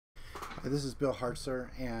This is Bill Hartzer,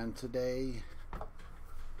 and today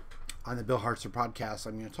on the Bill Hartzer podcast,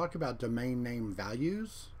 I'm going to talk about domain name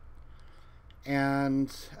values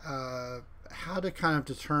and how to kind of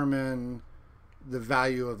determine the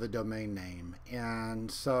value of a domain name.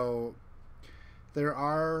 And so there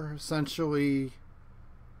are essentially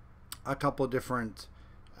a couple different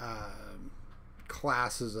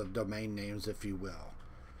classes of domain names, if you will.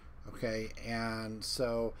 Okay, and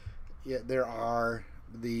so there are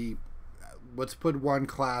the let's put one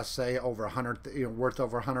class, say over 100, worth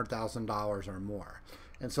over $100,000 or more.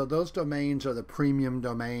 And so those domains are the premium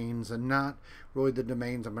domains, and not really the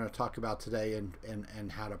domains I'm going to talk about today,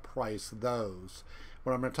 and how to price those.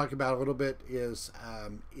 What I'm going to talk about a little bit is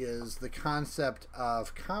the concept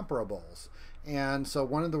of comparables. And so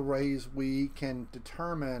one of the ways we can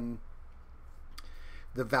determine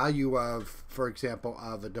the value of, for example,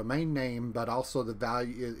 of a domain name, but also the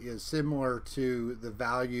value is similar to the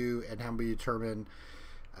value and how we determine,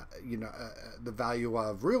 the value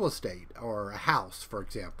of real estate or a house, for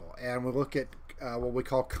example. And we look at what we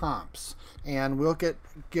call comps, and we look at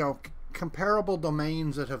comparable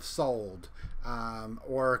domains that have sold,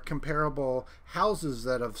 or comparable houses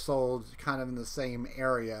that have sold kind of in the same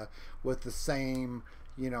area with the same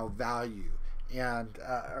value. And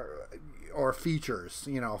or features,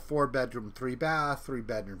 4-bedroom, 3-bath,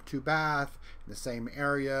 3-bedroom, 2-bath, in the same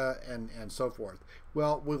area, and so forth.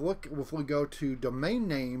 Well, if we go to domain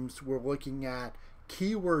names, we're looking at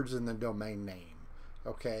keywords in the domain name,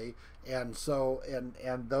 okay? And so,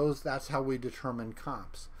 and those, that's how we determine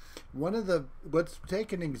comps. Let's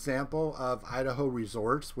take an example of Idaho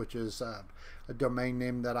Resorts, which is a domain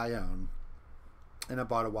name that I own and I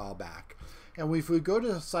bought a while back. And if we go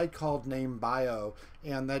to a site called NameBio,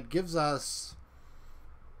 and that gives us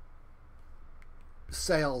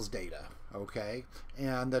sales data, okay,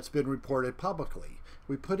 and that's been reported publicly.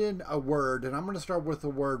 We put in a word, and I'm going to start with the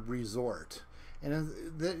word resort, and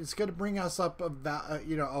it's going to bring us up a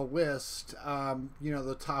list,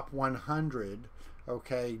 the top 100,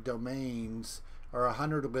 okay, domains, or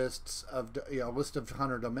 100 lists of a list of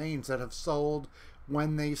 100 domains that have sold,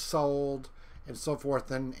 when they sold, and so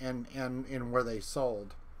forth, and where they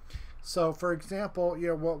sold. So, for example,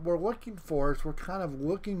 what we're looking for is we're kind of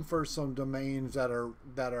looking for some domains that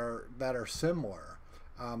are similar,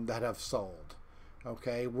 that have sold.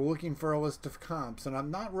 Okay, we're looking for a list of comps, and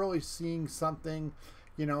I'm not really seeing something.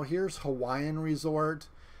 Here's Hawaiian Resort.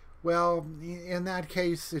 Well, in that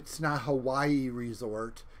case, it's not Hawaii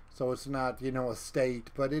Resort, so it's not a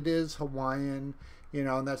state, but it is Hawaiian.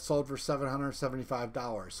 And that's sold for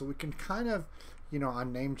 $775. So we can kind of,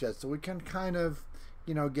 on NameJet, so we can kind of,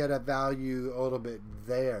 get a value a little bit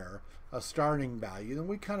there, a starting value. Then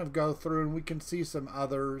we kind of go through and we can see some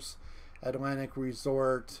others, Atlantic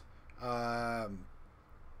Resort, and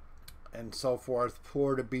so forth,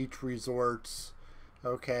 Florida Beach Resorts.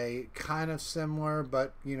 Okay, kind of similar,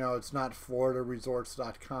 but, it's not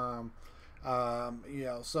FloridaResorts.com.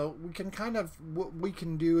 So we can what we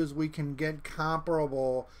can do is we can get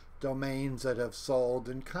comparable domains that have sold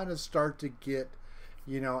and kind of start to get,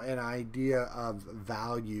 an idea of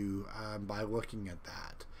value by looking at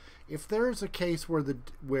that. If there is a case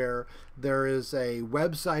where there is a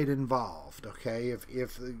website involved, okay,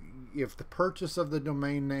 if the purchase of the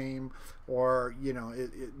domain name, or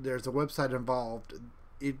there's a website involved,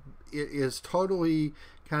 it is totally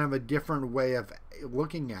kind of a different way of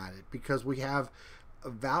looking at it, because we have a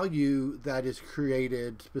value that is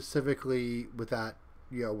created specifically with that,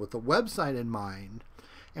 with the website in mind,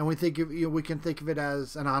 and we can think of it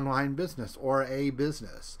as an online business or a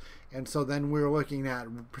business. And so then we're looking at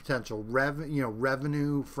potential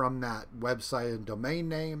revenue from that website and domain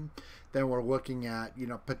name. Then we're looking at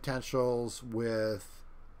potentials with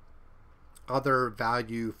other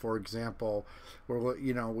value. For example,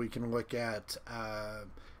 we can look at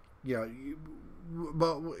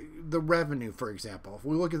but the revenue, for example. If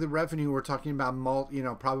we look at the revenue, we're talking about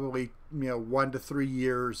probably 1 to 3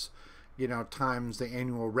 years, times the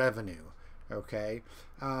annual revenue. Okay,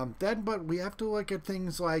 but we have to look at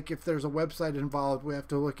things like, if there's a website involved, we have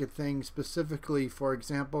to look at things specifically. For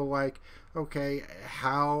example, like, okay,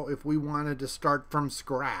 if we wanted to start from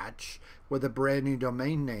scratch with a brand new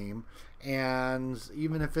domain name, and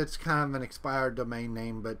even if it's kind of an expired domain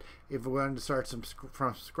name, but if we wanted to start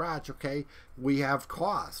from scratch, okay, we have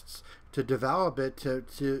costs to develop it,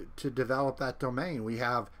 to develop that domain. We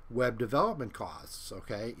have web development costs.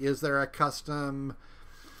 Okay, is there a custom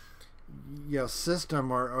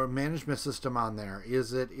system or management system on there?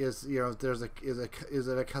 Is it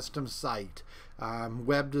a custom site,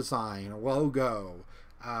 web design, logo,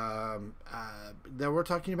 Then we're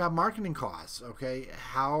talking about marketing costs. Okay,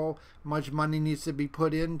 how much money needs to be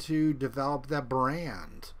put in to develop that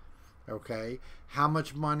brand? Okay, how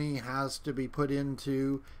much money has to be put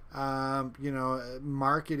into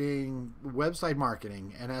marketing, website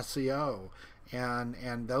marketing, and SEO,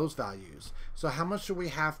 and those values. So how much do we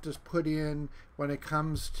have to put in when it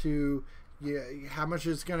comes to how much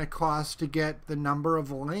is going to cost to get the number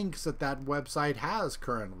of links that website has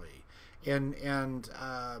currently? And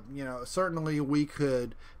certainly we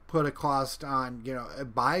could put a cost on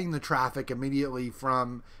buying the traffic immediately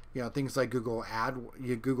from things like Google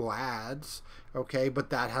Ads, okay, but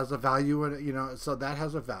that has a value, and so that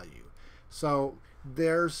has a value. So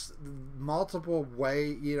there's multiple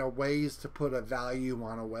ways to put a value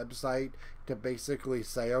on a website to basically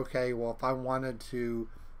say, okay, well, if I wanted to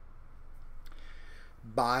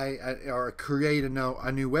buy or create a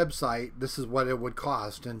new website, this is what it would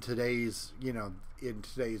cost in today's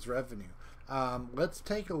revenue. Let's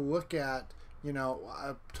take a look at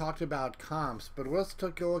I've talked about comps, but let's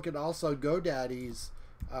take a look at also GoDaddy's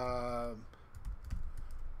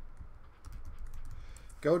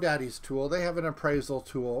tool. They have an appraisal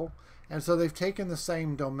tool, and so they've taken the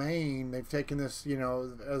same domain. They've taken this,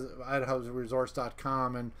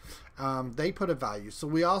 IdahoResorts.com, and they put a value. So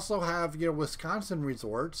we also have, Wisconsin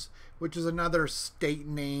Resorts, which is another state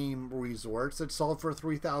name resorts that sold for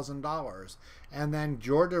 $3,000, and then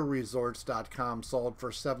GeorgiaResorts.com sold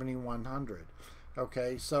for $7,100.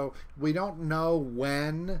 Okay, so we don't know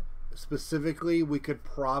when specifically. We could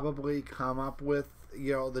probably come up with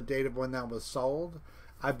the date of when that was sold.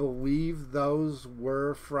 I believe those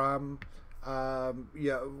were from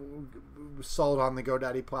sold on the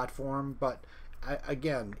GoDaddy platform, but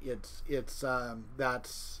again,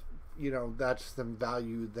 that's some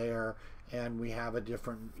value there, and we have a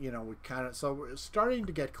different so we're starting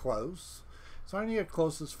to get close.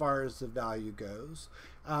 As far as the value goes,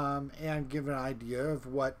 and give an idea of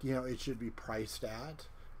what it should be priced at.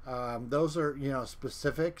 Those are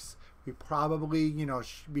specifics. We probably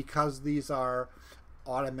because these are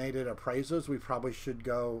automated appraisals, we probably should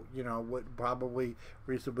go would probably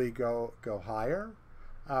reasonably go higher.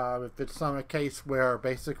 If it's a case where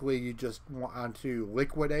basically you just want to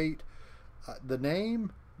liquidate the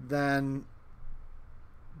name, then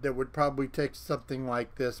that would probably take something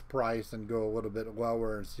like this price and go a little bit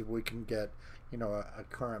lower and see if we can get a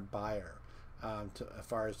current buyer as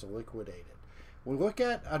far as to liquidate it. We look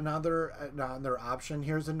at another option.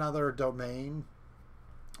 Here's another domain.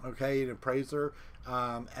 Okay, an appraiser.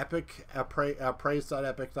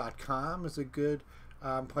 Appraise.epic.com is a good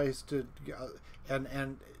place to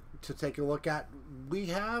and to take a look at. We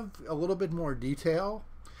have a little bit more detail,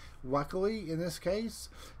 luckily, in this case.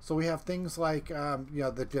 So we have things like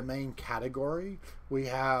the domain category. We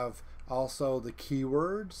have also the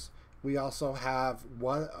keywords. We also have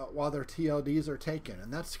what other TLDs are taken,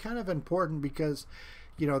 and that's kind of important because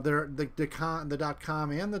the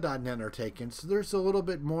 .com and the .net are taken, so there's a little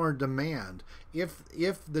bit more demand. If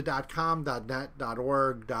the .com, .net,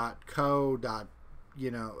 .org, .co,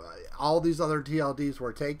 all these other TLDs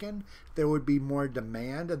were taken, there would be more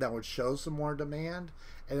demand, and that would show some more demand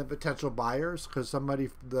and the potential buyers, because somebody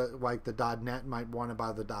like the .net might want to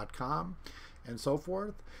buy the .com and so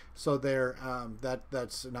forth. So there,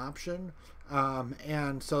 that's an option,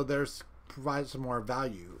 and so there's provide some more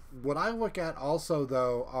value. What I look at also,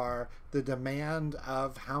 though, are the demand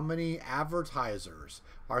of how many advertisers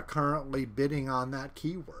are currently bidding on that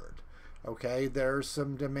keyword. Okay, there's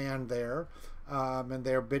some demand there, and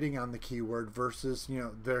they're bidding on the keyword versus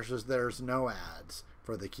there's no ads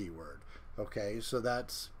for the keyword. Okay, so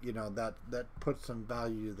that's that puts some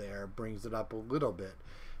value there, brings it up a little bit.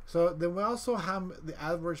 So then we also have the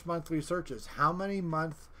average monthly searches. How many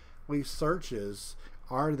monthly searches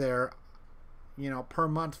are there per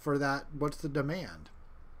month for that? What's the demand?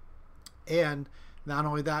 And not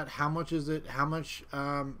only that, how much is it? How much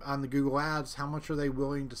on the Google Ads? How much are they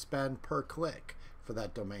willing to spend per click for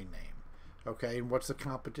that domain name? Okay, and what's the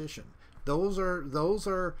competition? Those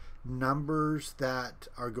are numbers that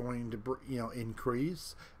are going to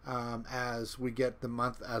increase as we get the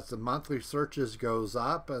monthly searches goes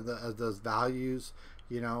up, as those values.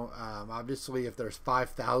 Obviously, if there's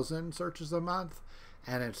 5,000 searches a month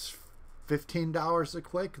and it's $15 a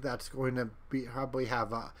click, that's going to probably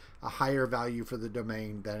have a higher value for the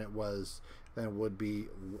domain than it would be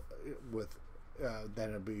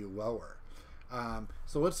lower.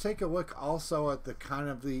 So let's take a look also at the kind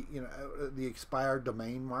of the expired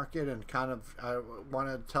domain market, and I want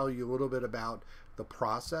to tell you a little bit about the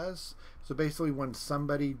process. So basically, when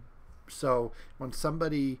somebody does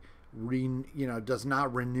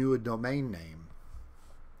not renew a domain name,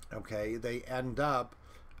 okay, they end up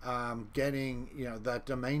getting, that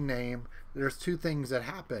domain name. There's two things that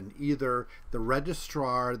happen: either the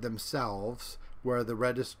registrar themselves, where the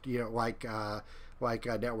like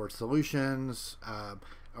Network Solutions,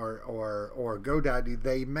 or GoDaddy,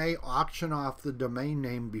 they may auction off the domain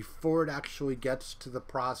name before it actually gets to the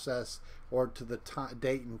process, or to the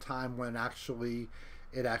date and time when it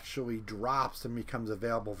actually drops and becomes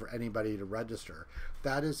available for anybody to register.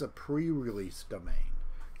 That is a pre-release domain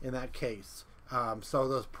in that case. So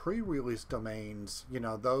those pre-release domains,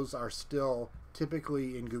 those are still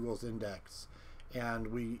typically in Google's index, and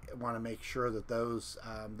we want to make sure that those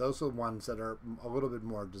are the ones that are a little bit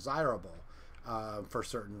more desirable for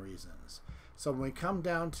certain reasons. So when we come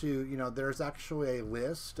down to, there's actually a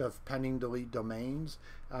list of pending delete domains.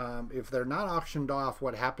 If they're not auctioned off,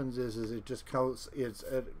 what happens is it just goes, it's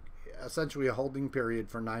essentially a holding period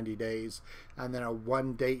for 90 days, and then a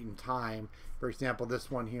one date and time. For example, this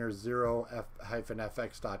one here,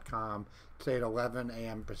 0-fx.com, say at 11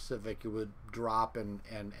 a.m. Pacific, it would drop, and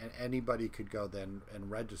anybody could go then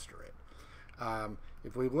and register it.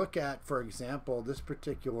 If we look at, for example, this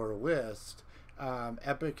particular list,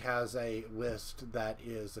 Epic has a list that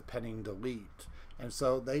is a pending delete, and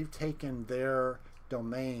so they've taken their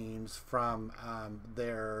domains from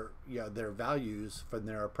their values from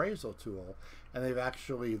their appraisal tool, and they've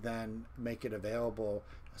actually then make it available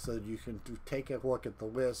so that you can take a look at the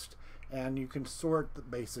list, and you can sort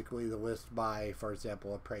basically the list by, for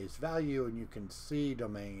example, appraised value, and you can see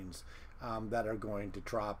domains that are going to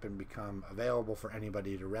drop and become available for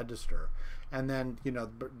anybody to register, and then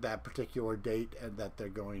that particular date and that they're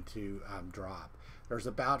going to drop. There's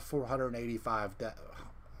about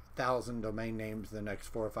 485,000 domain names in the next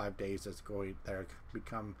 4 or 5 days that are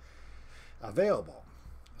become available.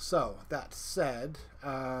 So that said,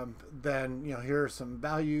 then here are some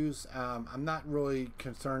values. I'm not really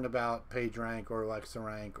concerned about PageRank or Alexa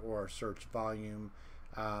Rank or search volume.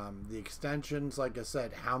 The extensions, like I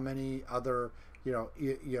said, how many other unip.net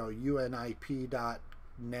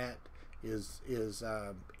is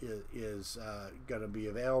going to be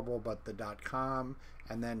available, but the .com,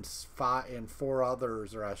 and then 4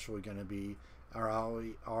 others are actually going to be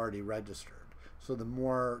already registered. So the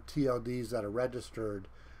more TLDs that are registered,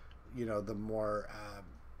 the more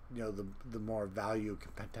the more value you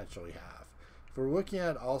can potentially have. If we're looking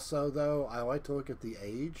at also, though, I like to look at the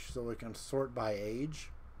age, so we can sort by age.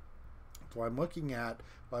 So I'm looking at,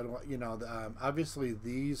 obviously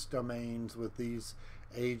these domains with these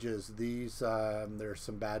ages, there's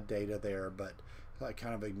some bad data there, but I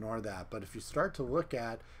kind of ignore that. But if you start to look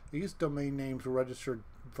at these domain names were registered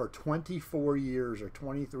for 24 years or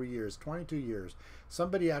 23 years, 22 years.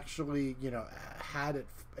 Somebody actually, had it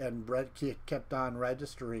and kept on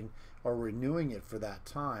registering or renewing it for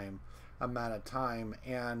that amount of time,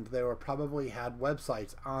 and they were probably had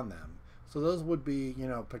websites on them. So those would be,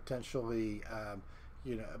 potentially,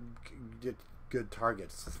 good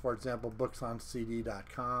targets. For example,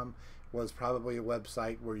 booksoncd.com was probably a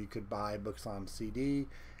website where you could buy books on CD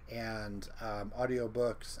and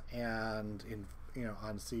audiobooks and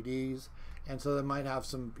on CDs, and so they might have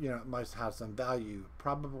some value.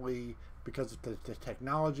 Probably because of the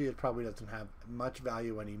technology, it probably doesn't have much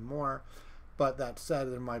value anymore. But that said,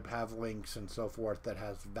 it might have links and so forth that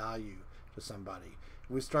has value to somebody.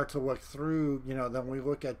 We start to look through, then we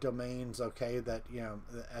look at domains, okay, that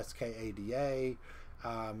the SKADA.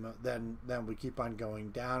 Then we keep on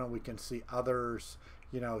going down, and we can see others.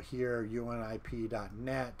 Here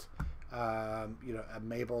unip.net,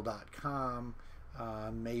 mabel.com.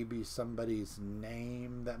 Maybe somebody's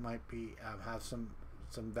name that might be have some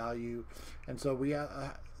value, and so we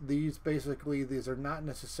these are not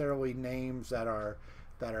necessarily names that are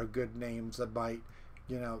good names that might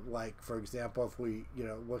like, for example, if we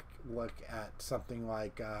look at something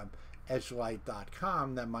like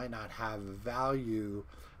edgelight.com, that might not have value,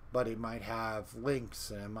 but it might have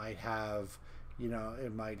links, and it might have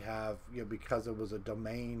because it was a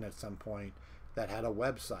domain at some point that had a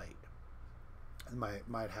website,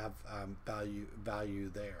 might have value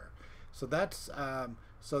there. So that's the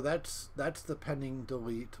pending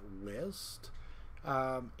delete list.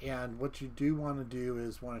 And what you do want to do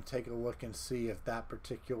is want to take a look and see if that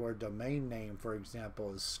particular domain name, for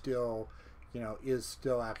example, is still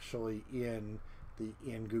actually in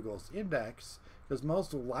Google's index, because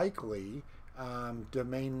most likely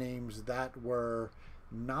domain names that were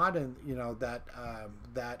not in,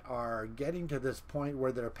 that are getting to this point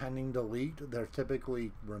where they're pending delete. They're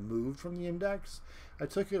typically removed from the index. I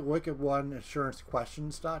took a look at one,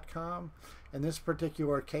 insurancequestions.com. In this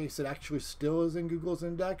particular case, it actually still is in Google's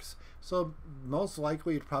index. So most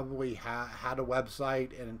likely it probably had a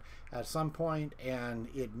website and at some point, and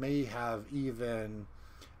it may have even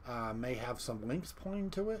may have some links pointing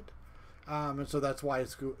to it. And so that's why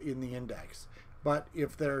it's in the index. But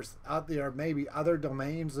if there's out there maybe other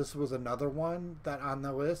domains, this was another one that on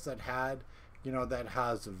the list that had, that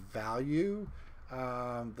has value.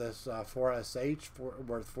 This 4SH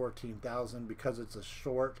worth 14,000 because it's a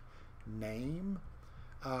short name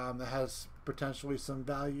that has potentially some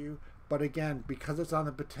value. But again, because it's on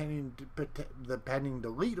the pending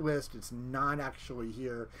delete list, it's not actually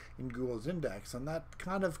here in Google's index, and that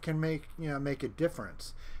kind of can make a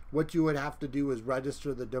difference. What you would have to do is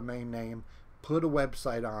register the domain name, put a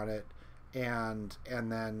website on it, and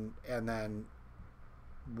then and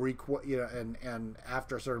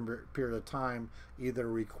after a certain period of time,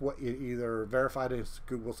 either verify this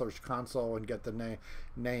Google Search Console and get the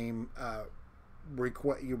name.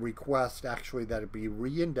 You request actually that it be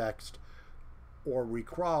re-indexed or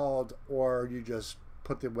recrawled, or you just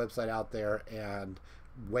put the website out there and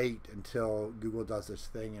wait until Google does this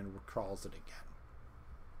thing and crawls it again.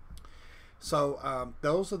 So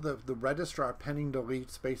those are the registrar pending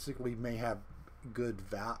deletes. Basically, may have good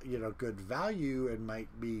value and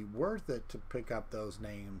might be worth it to pick up those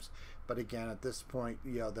names. But again, at this point,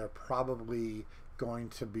 they're probably going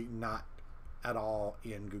to be not at all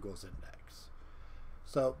in Google's index.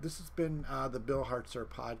 So this has been the Bill Hartzer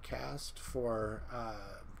podcast for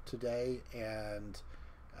today, and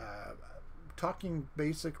talking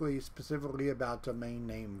basically specifically about domain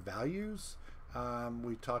name values.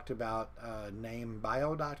 We talked about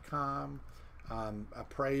namebio.com,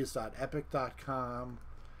 appraise.epic.com,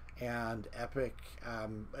 and Epic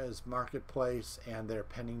as marketplace and their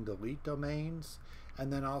pending delete domains,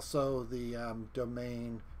 and then also the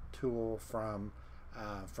domain tool from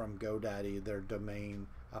GoDaddy, their domain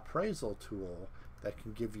appraisal tool that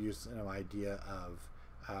can give you an idea of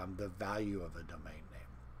the value of a domain name.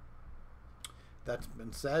 That's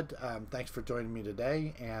been said. Thanks for joining me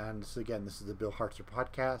today. And so again, this is the Bill Hartzer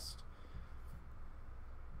podcast.